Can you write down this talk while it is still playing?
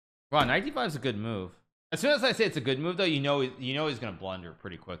Wow, knight d5 is a good move. As soon as I say it's a good move, though, you know he's gonna blunder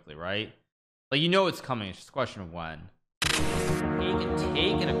pretty quickly, right? Like, you know it's coming. It's just a question of when.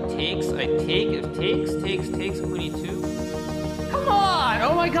 Take, and if takes, I take. If takes, queen e2. Come on!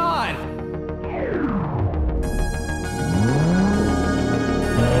 Oh my god!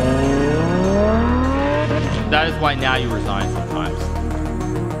 That is why now you resign sometimes.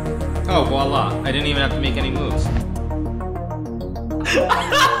 Oh, voila. I didn't even have to make any moves.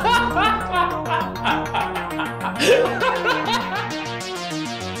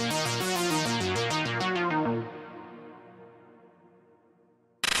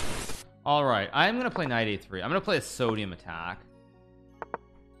 All right, I'm gonna play knight a3. I'm gonna play a sodium attack.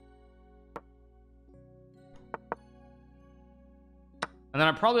 And then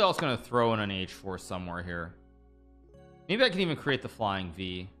I'm probably also gonna throw in an h4 somewhere here. Maybe I can even create the flying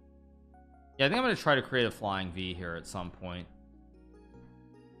V. Yeah, I think I'm gonna try to create a flying V here at some point.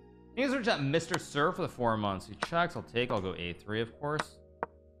 These are just Mr. Sir for the 4 months. He checks, I'll take, I'll go a3, of course.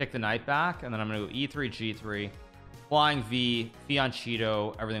 Take the knight back, and then I'm gonna go e3, g3, flying V,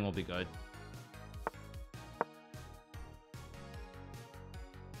 fianchetto, everything will be good.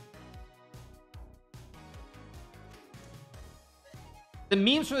 The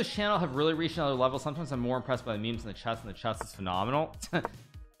memes for this channel have really reached another level. Sometimes I'm more impressed by the memes in the chest, and the chest is phenomenal.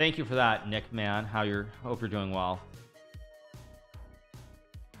 Thank you for that, Nick, man. Hope you're doing well.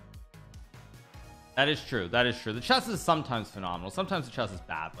 That is true. That is true. The chess is sometimes phenomenal. Sometimes the chess is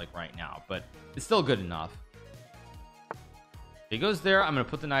bad, like right now, but it's still good enough. He goes there. I'm going to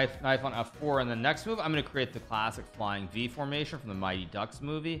put the knife on f4, and the next move I'm going to create the classic flying V formation from the Mighty Ducks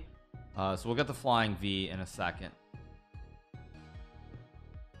movie. So we'll get the flying V in a second.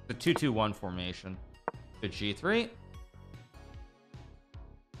 The 2-2-1 formation. Good g3.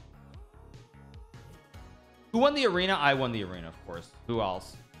 Who won the arena? I won the arena, of course. Who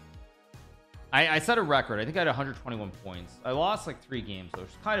else? I set a record. I think I had 121 points. I lost like 3 games, so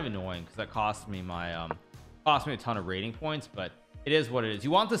it's kind of annoying because that cost me my cost me a ton of rating points, but it is what it is.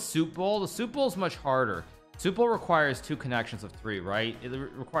 You want the soup bowl? The soup bowl is much harder. Soup bowl requires 2 connections of 3, right? It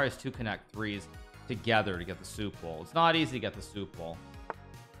requires 2 connect 3s together to get the soup bowl. It's not easy to get the soup bowl.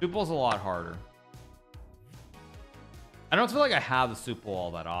 Soup bowl's a lot harder. I don't feel like I have the soup bowl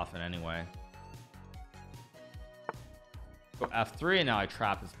all that often anyway. Go f3, and now I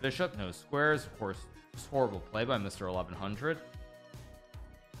trap his bishop. No squares, of course. Just horrible play by Mr. 1100.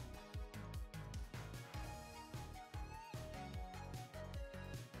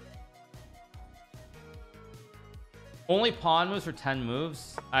 Only pawn moves for 10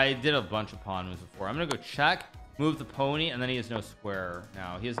 moves. I did a bunch of pawn moves before. I'm gonna go check, move the pony, and then he has no square.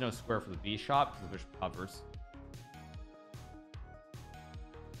 Now he has no square for the b shot because the bishop covers.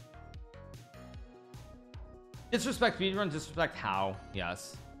 Disrespect speedrun, disrespect how?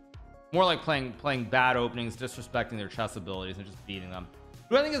 Yes. More like playing bad openings, disrespecting their chess abilities, and just beating them.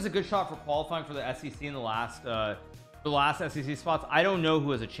 Who I think is a good shot for qualifying for the SEC in the last SEC spots. I don't know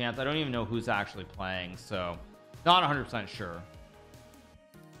who has a chance. I don't even know who's actually playing, so not 100% sure.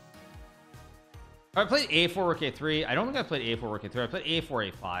 I played a4 rook a3. I don't think I played a4 rook a3. I played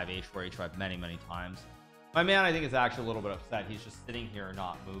a4 a5 h4 h5 many times. My man, I think, is actually a little bit upset. He's just sitting here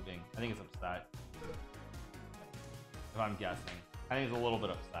not moving. I think he's upset. If I'm guessing, I think he's a little bit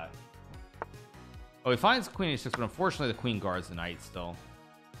upset. Oh, he finds queen h6, but unfortunately the queen guards the knight still.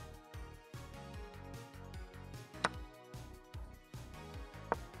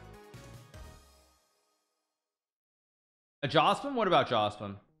 A Jospin? What about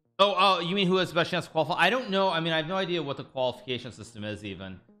Jospin? Oh, you mean who has the best chance to qualify? I don't know. I mean, I have no idea what the qualification system is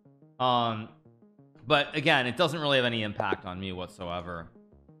even. But again, it doesn't really have any impact on me whatsoever.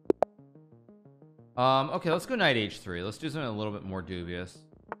 Okay, let's go knight h3. Let's do something a little bit more dubious.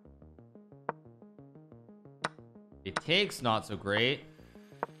 It takes, not so great.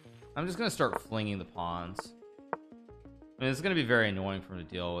 I'm just gonna start flinging the pawns. I mean, it's gonna be very annoying for him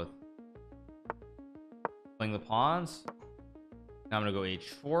to deal with. Fling the pawns. Now I'm gonna go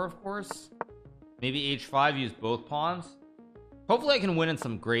h4, of course. Maybe h5, use both pawns. Hopefully I can win in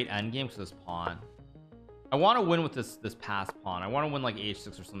some great endgame with this pawn. I want to win with this passed pawn. I want to win like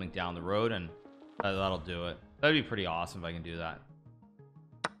h6 or something down the road, and that'll do it. That'd be pretty awesome if I can do that.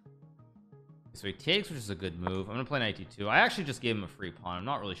 So he takes, which is a good move. I'm gonna play knight d2. I actually just gave him a free pawn. I'm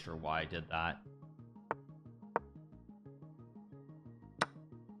not really sure why I did that.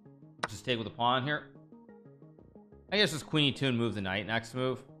 Just take with the pawn here. I guess just queen e2 and move the knight next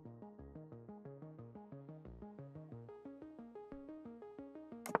move.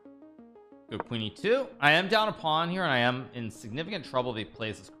 Go queen e2. I am down a pawn here, and I am in significant trouble if he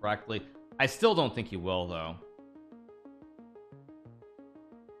plays this correctly. I still don't think he will, though.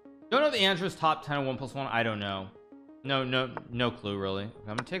 Don't know if Andrew's top 10 and 1+1. I don't know. No clue really. Okay,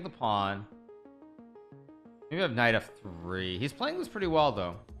 I'm gonna take the pawn. Maybe I have knight f3. He's playing this pretty well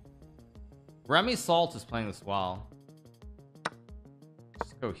though. Remy Salt is playing this well.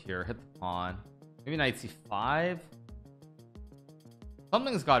 Just go here, hit the pawn. Maybe knight c5.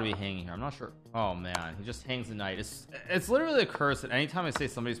 Something's got to be hanging here. I'm not sure. Oh man, he just hangs the knight. It's literally a curse that anytime I say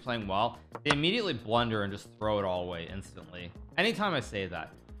somebody's playing well, they immediately blunder and just throw it all away instantly. Anytime I say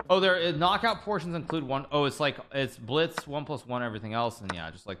that. Oh, there knockout portions include one. Oh, it's like it's blitz 1+1 everything else, and yeah,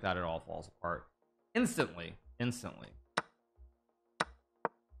 just like that, it all falls apart instantly.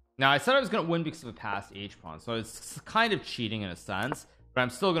 Now I said I was gonna win because of a passed H pawn, so it's kind of cheating in a sense, but I'm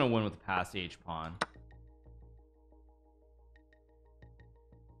still gonna win with the passed H pawn.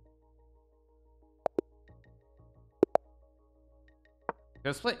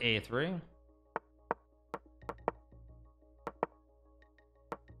 Let's play a3.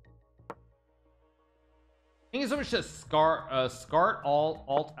 Thank you so much to Scart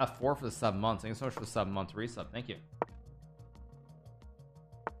Alt F4 for the 7 months. Thank you so much for the 7-month resub. Thank you.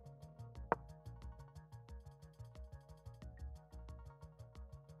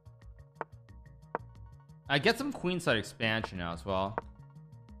 I get some queenside expansion now as well.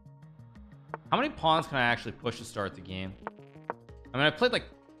 How many pawns can I actually push to start the game? I mean, I played like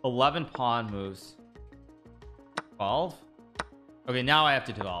 11 pawn moves. 12. Okay, now I have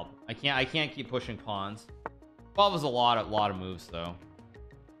to develop. I can't keep pushing pawns. 12 is a lot of moves though.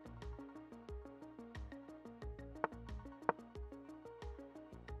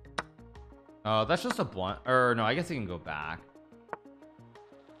 Oh, that's just a blunt. Or no, I guess he can go back.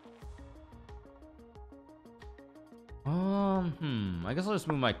 I guess I'll just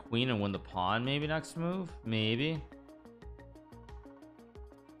move my queen and win the pawn maybe next move. Maybe.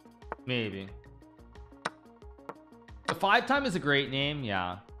 The 5-time is a great name.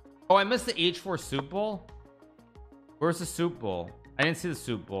 Yeah. Oh, I missed the H4 soup bowl. Where's the soup bowl? I didn't see the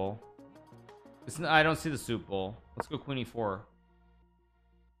soup bowl. I don't see the soup bowl. Let's go queen e4.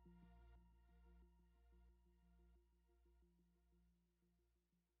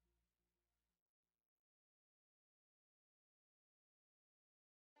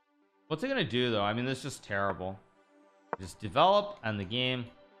 What's it gonna do though? I mean, this is just terrible. Just develop and the game.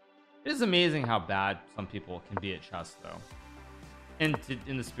 It is amazing how bad some people can be at chess though. And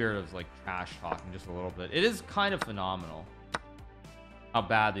in the spirit of like trash talking just a little bit, it is kind of phenomenal how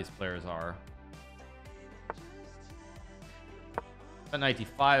bad these players are. At knight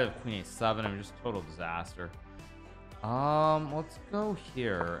d5, queen a7, I mean, just total disaster. Let's go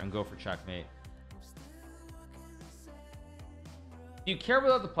here and go for checkmate. Do you care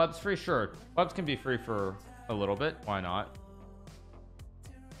without the plebs free? Sure, plebs can be free for a little bit. Why not?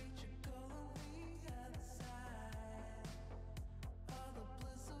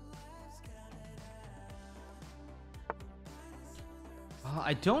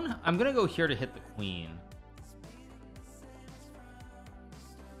 I'm gonna go here to hit the queen.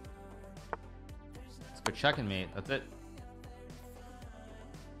 Let's go check and mate. That's it.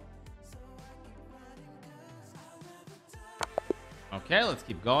 Okay, let's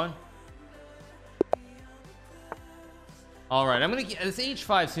keep going. All right, I'm gonna this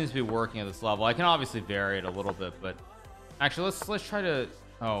h5 seems to be working at this level. I can obviously vary it a little bit, but actually let's try to.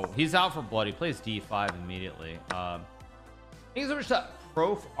 Oh, he's out for blood. He plays d5 immediately. Thank you so much to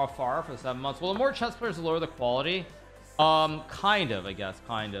Profar for 7 months. Well, the more chess players, the lower the quality. Kind of, I guess,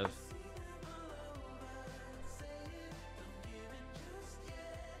 kind of.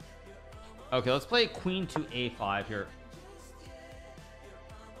 Okay, let's play queen to a5 here.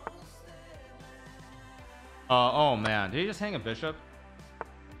 Oh man, did he just hang a bishop?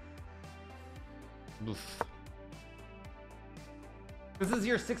 Oof. This is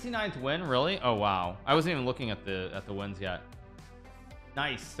your 69th win, really? Oh wow, I wasn't even looking at the wins yet.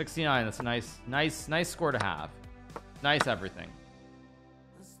 Nice, 69. That's a nice score to have. Nice everything.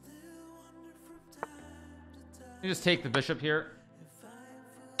 You just take the bishop here.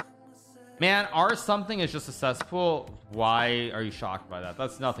 Man, R something is just a cesspool. Why are you shocked by that?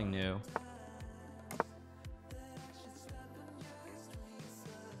 That's nothing new.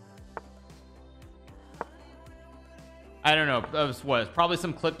 I don't know. That was what? Probably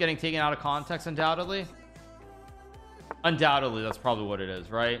some clip getting taken out of context, undoubtedly. Undoubtedly, that's probably what it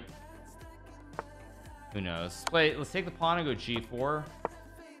is, right? Who knows? Wait, let's take the pawn and go g4.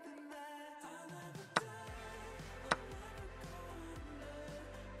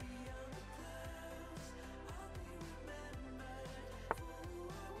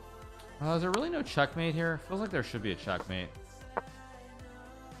 Is there really no checkmate here? Feels like there should be a checkmate.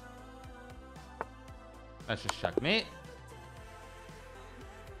 That's just checkmate.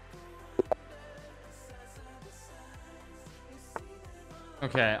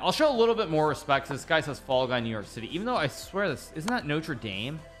 Okay, I'll show a little bit more respect. This guy says Fall Guy New York City, even though I swear this isn't that Notre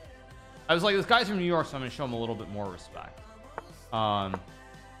Dame. I was like, this guy's from New York, so I'm gonna show him a little bit more respect. Okay,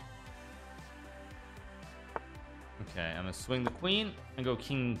 I'm gonna swing the queen and go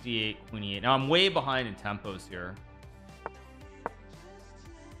king d8, queen e8. Now I'm way behind in tempos here.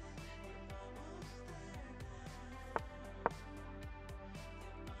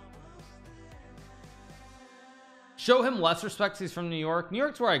 Show him less respect. He's from New York. New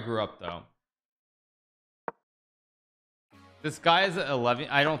York's where I grew up, though. This guy is at 11.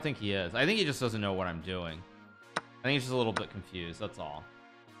 I don't think he is. I think he just doesn't know what I'm doing. I think he's just a little bit confused. That's all.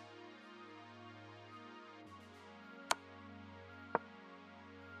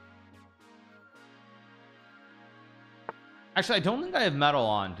 Actually, I don't think I have metal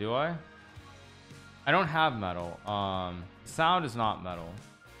on, do I? I don't have metal. Sound is not metal.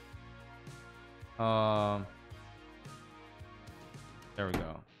 There we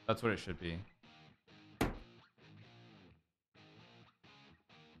go. That's what it should be.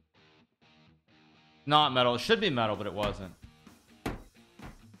 Not metal. It should be metal, but it wasn't.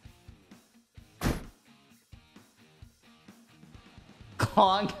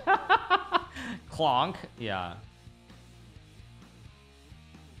 Clonk. Clonk. Yeah.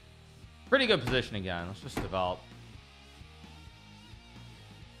 Pretty good position again. Let's just develop.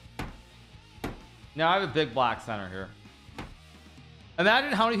 Now I have a big black center here.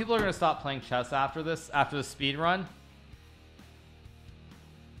 Imagine how many people are going to stop playing chess after this, after the speed run.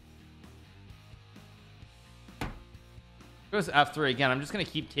 Goes F3 again. I'm just going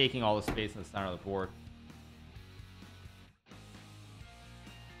to keep taking all the space in the center of the board.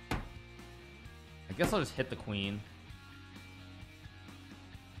 I guess I'll just hit the queen.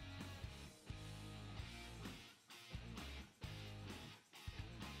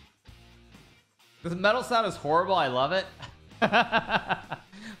 The metal sound is horrible. I love it.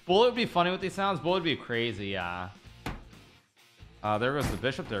 Bullet would be funny with these sounds. Bullet would be crazy. Yeah. There goes the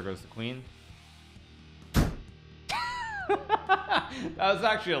bishop. There goes the queen. That was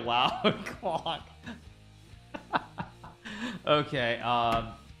actually a loud clock. Okay.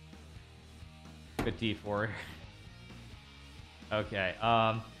 Good d4. Okay.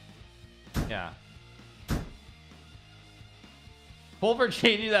 Yeah. Pulver,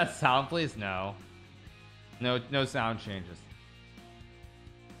 change that sound, please. No. No sound changes.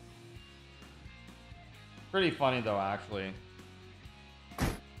 Pretty funny though, actually.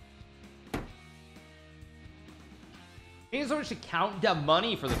 He's so much to count the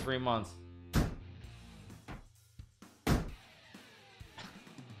money for the 3 months.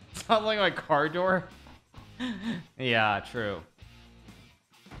 Sounds like my car door. Yeah, true.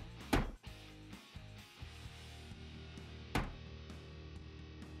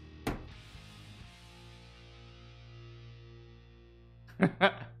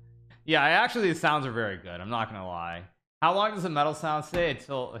 Yeah, actually these sounds are very good. I'm not gonna lie. How long does the metal sound stay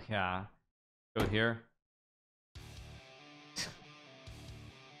until? Yeah, go here.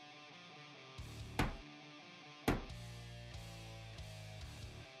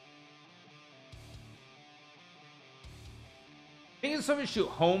 Thank you so much to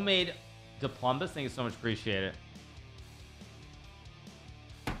Homemade Diplumbus. Thank you so much. Appreciate it.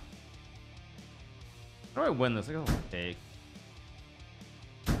 How do I win this? I got a mistake.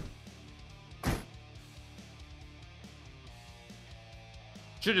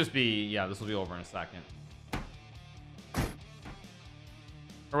 Should just be, yeah, this will be over in a second.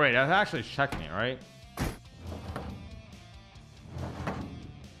 Or wait, that actually checked me, right?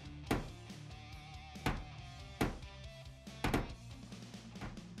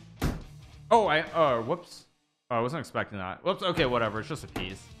 Oh, whoops. Oh, I wasn't expecting that. Whoops. Okay, whatever. It's just a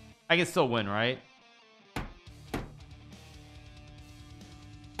piece. I can still win, right?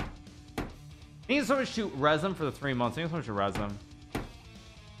 Thank you so much to Resum for the 3 months. Thank you so much to Resum.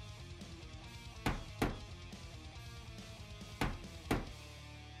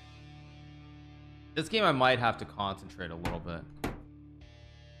 This game I might have to concentrate a little bit.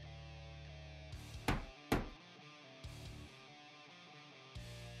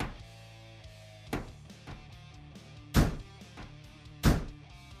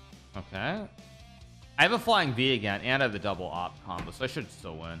 Okay. I have a flying V again, and I have the double op combo, so I should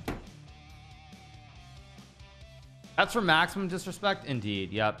still win. That's for maximum disrespect?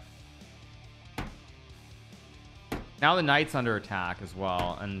 Indeed, yep. Now the knight's under attack as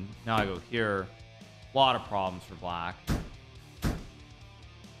well, and now I go here. A lot of problems for black.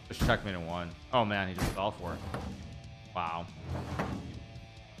 Just checkmate in one. Oh man, he just fell for it. Wow.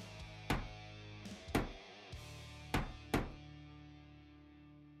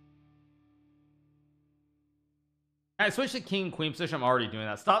 I switched to king queen position. I'm already doing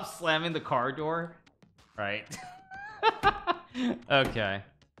that. Stop slamming the car door. Right. Okay.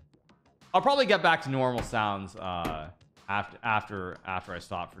 I'll probably get back to normal sounds after I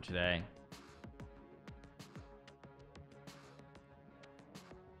stop for today.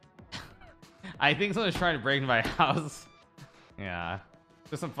 I think someone's trying to break into my house. Yeah,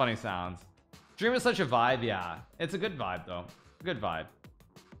 there's some funny sounds. Dream is such a vibe. Yeah, it's a good vibe though. Good vibe.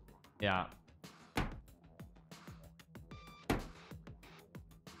 Yeah.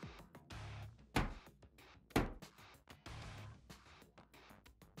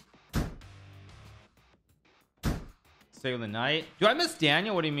 Stay with the night. Do I miss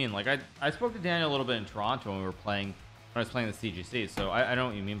Daniel? What do you mean? Like I spoke to Daniel a little bit in Toronto when we were playing, when I was playing the CGC, so I don't know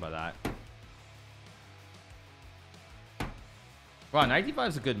what you mean by that. Wow, 95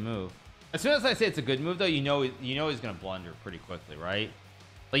 is a good move. As soon as I say it's a good move though, you know he's gonna blunder pretty quickly, right?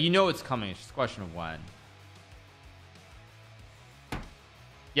 Like, you know it's coming, it's just a question of when.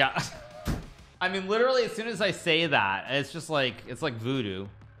 Yeah. I mean, literally as soon as I say that, it's just like, it's like voodoo.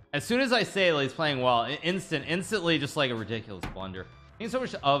 As soon as I say like he's playing well, instantly just like a ridiculous blunder. I need so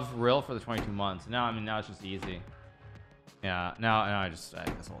much of real for the 22 months. Now, I mean, now it's just easy. Yeah, now I guess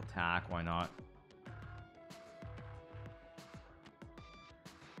I'll attack. Why not?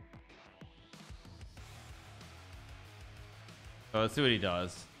 So let's see what he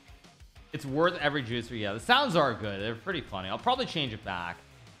does. It's worth every juice. Yeah, the sounds are good. They're pretty funny. I'll probably change it back.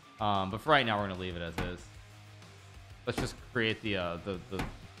 But for right now, we're gonna leave it as is. Let's just create the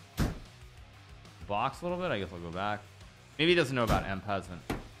box a little bit. I guess I'll go back. Maybe he doesn't know about M Peasant.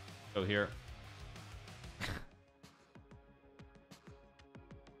 Go here.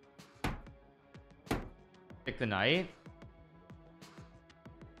 Pick the knight.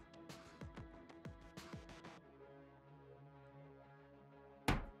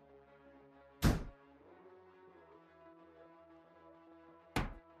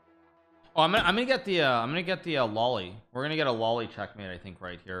 Oh, I'm gonna get the lolly. We're gonna get a lolly checkmate, I think,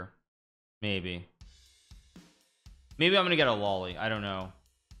 right here. Maybe I'm gonna get a lolly. I don't know.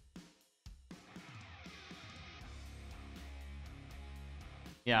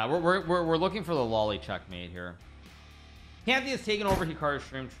 Yeah, we're looking for the lolly checkmate here. Candy has taken over Hikaru's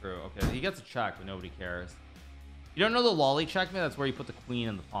stream. True. Okay, he gets a check, but nobody cares. You don't know the lolly checkmate? That's where you put the queen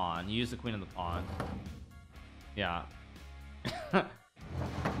and the pawn. You use the queen and the pawn. Yeah.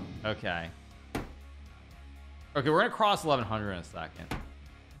 Okay. Okay, we're gonna cross 1100 in a second.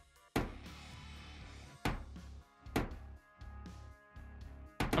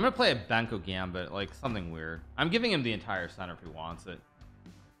 I'm gonna play a Benko Gambit, like something weird. I'm giving him the entire center if he wants it.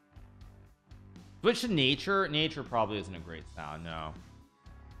 Switch to nature. Nature probably isn't a great sound. No.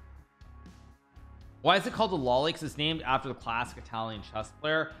 Why is it called the lolly? Because it's named after the classic Italian chess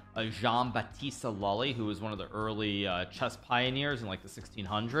player Giambattista Lolli, who was one of the early chess pioneers in like the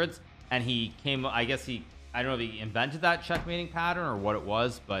 1600s. And he came, I guess I don't know if he invented that checkmating pattern or what it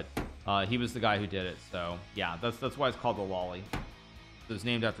was, but he was the guy who did it. So yeah, that's why it's called the lolly. It was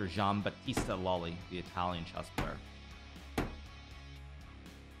named after Giambattista Lolli, the Italian chess player.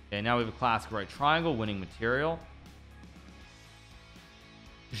 Okay, now we have a classic right triangle, winning material.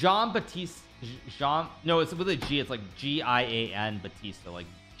 No, it's with a G. It's like G-I-A-N Battista, like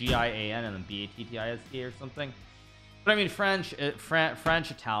G-I-A-N and then B-A-T-T-I-S-T or something. But I mean, French,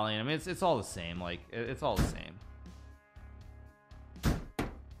 Italian. I mean, it's all the same. Like, it's all the same.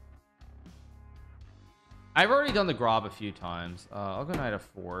 I've already done the Grob a few times. I'll go knight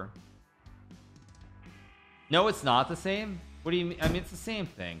f4. No, it's not the same. What do you mean? I mean, it's the same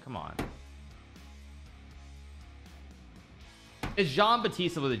thing. Come on. It's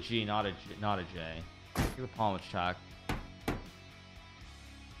Giambattista with a G, not a J. Give the pawn with check.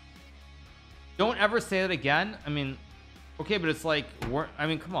 Don't ever say that again. I mean, okay, but it's like, I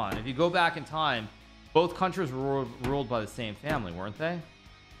mean, come on. If you go back in time, both countries were ruled by the same family, weren't they?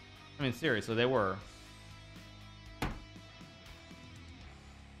 I mean, seriously, they were.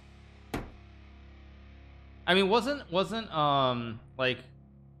 I mean, wasn't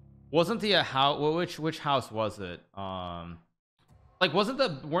the house, which house was it? Like,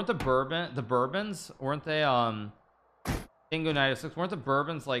 weren't the Bourbons, weren't they Dingo Knight of 6, weren't the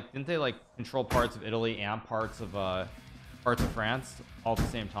Bourbons like, didn't they like control parts of Italy and parts of France all at the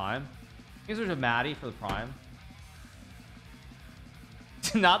same time? These are Maddie for the prime.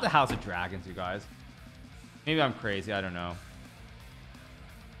 Not the House of Dragons, you guys. Maybe I'm crazy, I don't know.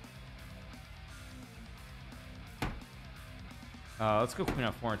 Let's go queen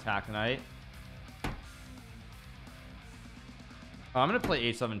f4 attack tonight. I'm gonna play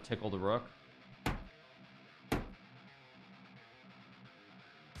h7 tickle the rook.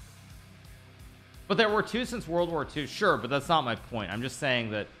 But there were two since World War II. Sure, but that's not my point. I'm just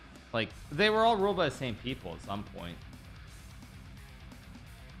saying that, like, they were all ruled by the same people at some point.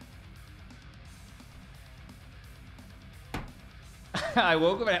 I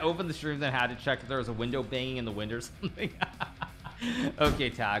woke up and I opened the stream, then had to check if there was a window banging in the wind or something. Okay,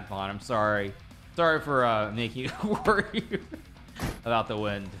 Tagbon, I'm sorry. Sorry for making you worry about the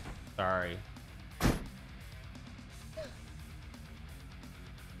wind. Sorry.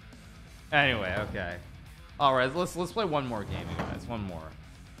 Anyway, okay. All right, let's play one more game, you guys. One more.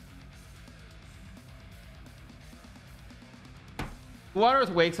 Who on earth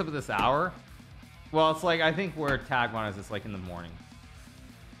wakes up at this hour? Well, it's like, I think where Tagmon is, it's like in the morning.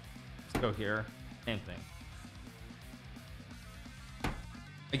 Let's go here. Same thing.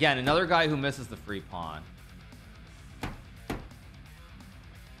 Again, another guy who misses the free pawn.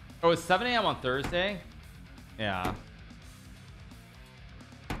 Oh, it's 7 a.m. on Thursday? Yeah.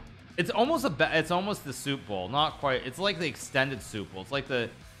 It's almost it's almost the Soup Bowl. Not quite. It's like the extended Soup Bowl. It's like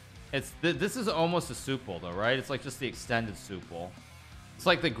this is almost a Soup Bowl though, right? It's like just the extended Soup Bowl. It's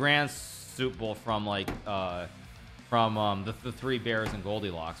like the Grand Soup Bowl from like the Three Bears and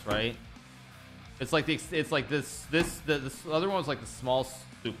Goldilocks, right? It's like this other one was like the small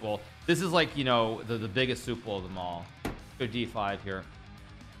Soup Bowl. This is like, you know, the biggest Soup Bowl of them all. Go D5 here.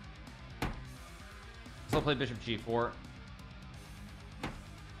 So I'll play Bishop G4.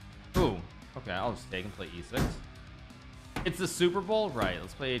 Ooh, okay, I'll just take and play E6. It's the Super Bowl, right?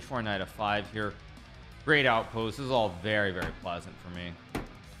 Let's play H4 Knight F5 here. Great outpost. This is all very, very pleasant for me.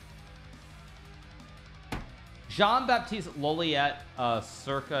 Jean-Baptiste Loliet,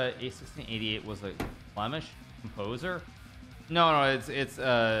 circa 1688, was a Flemish composer. No, it's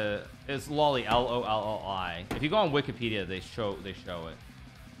Lolli, L-O-L-L-I. If you go on Wikipedia, they show it.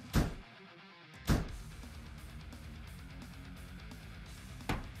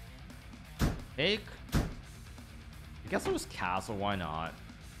 Take. I guess it was castle. Why not?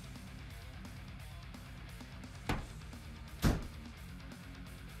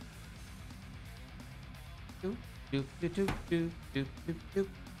 I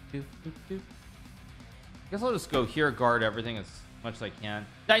guess I'll just go here, guard everything as much as I can.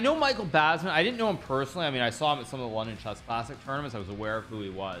 I know Michael Basman. I didn't know him personally. I mean, I saw him at some of the London Chess Classic tournaments. I was aware of who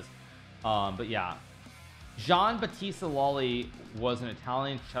he was. But yeah, Jean-Baptiste Lolli was an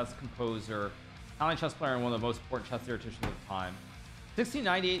Italian chess composer, Italian chess player, and one of the most important chess theoreticians of the time.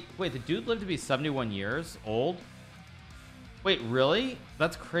 1698. Wait, the dude lived to be 71 years old? Wait, really?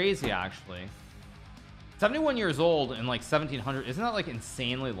 That's crazy, actually. 71 years old in like 1700. Isn't that like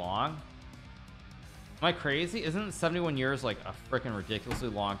insanely long? Am I crazy? Isn't 71 years like a freaking ridiculously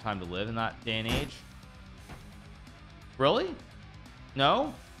long time to live in that day and age? Really?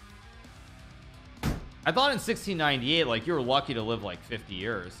 No? I thought in 1698, like, you were lucky to live like 50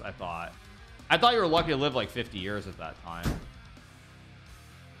 years. I thought you were lucky to live like 50 years at that time.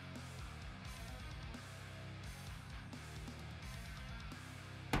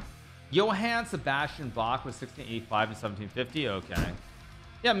 Johann Sebastian Bach was 1685 and 1750. Okay.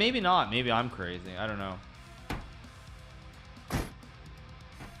 Yeah, maybe not. Maybe I'm crazy. I don't know.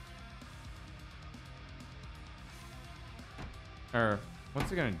 Or what's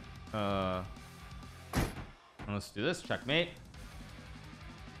it gonna let's do this. Checkmate.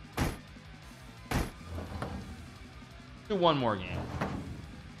 Do one more game.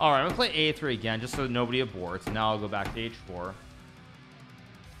 All right, I'm gonna play A3 again just so nobody aborts. And now I'll go back to H4.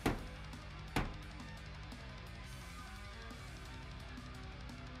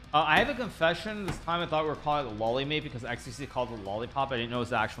 I have a confession. This time I thought we were calling it the Lollymate because XCC called it the Lollipop. I didn't know it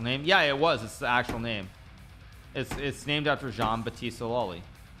was the actual name. Yeah, it was. It's the actual name. It's named after Jean-Baptiste Lolli.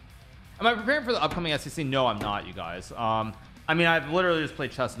 Am I preparing for the upcoming SCC? No, I'm not, you guys. I mean, I've literally just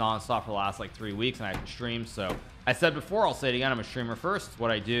played chess nonstop for the last like 3 weeks, and I have to stream. So I said before, I'll say it again. I'm a streamer first. It's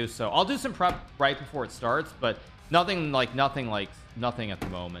what I do. So I'll do some prep right before it starts, but nothing at the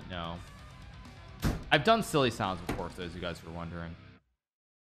moment. No. I've done silly sounds before, for those of you guys who are wondering.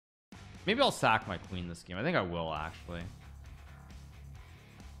 Maybe I'll sack my queen this game. I think I will, actually.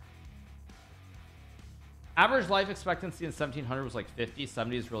 Average life expectancy in 1700 was like 50.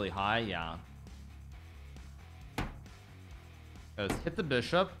 70 is really high. Yeah. Let's hit the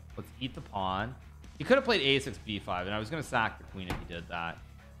bishop. Let's eat the pawn. He could have played a6 b5, and I was going to sack the queen if he did that.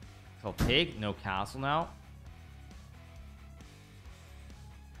 So I'll take. No castle now.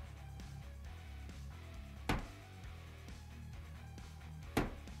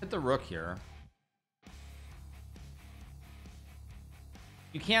 Hit the rook here.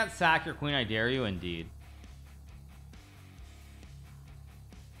 You can't sack your queen, I dare you. Indeed.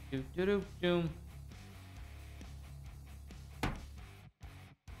 Let's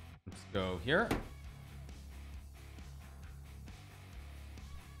go here.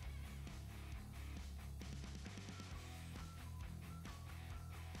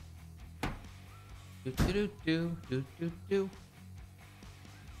 do.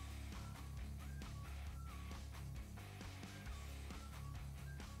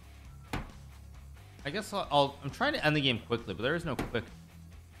 I guess I'm trying to end the game quickly, but there is no quick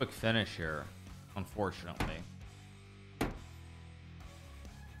finish here, unfortunately.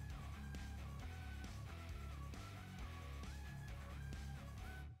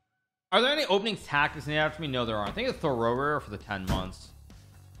 Are there any opening tactics named after me? No, there aren't. I think it's Thorower for the 10 months.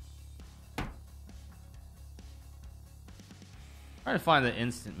 Trying to find the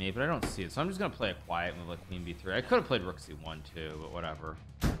instant mate, but I don't see it, so I'm just gonna play a quiet move like Queen B3. I could have played Rook C1 too, but whatever.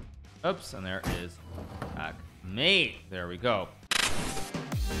 Oops, and there is attack mate. There we go.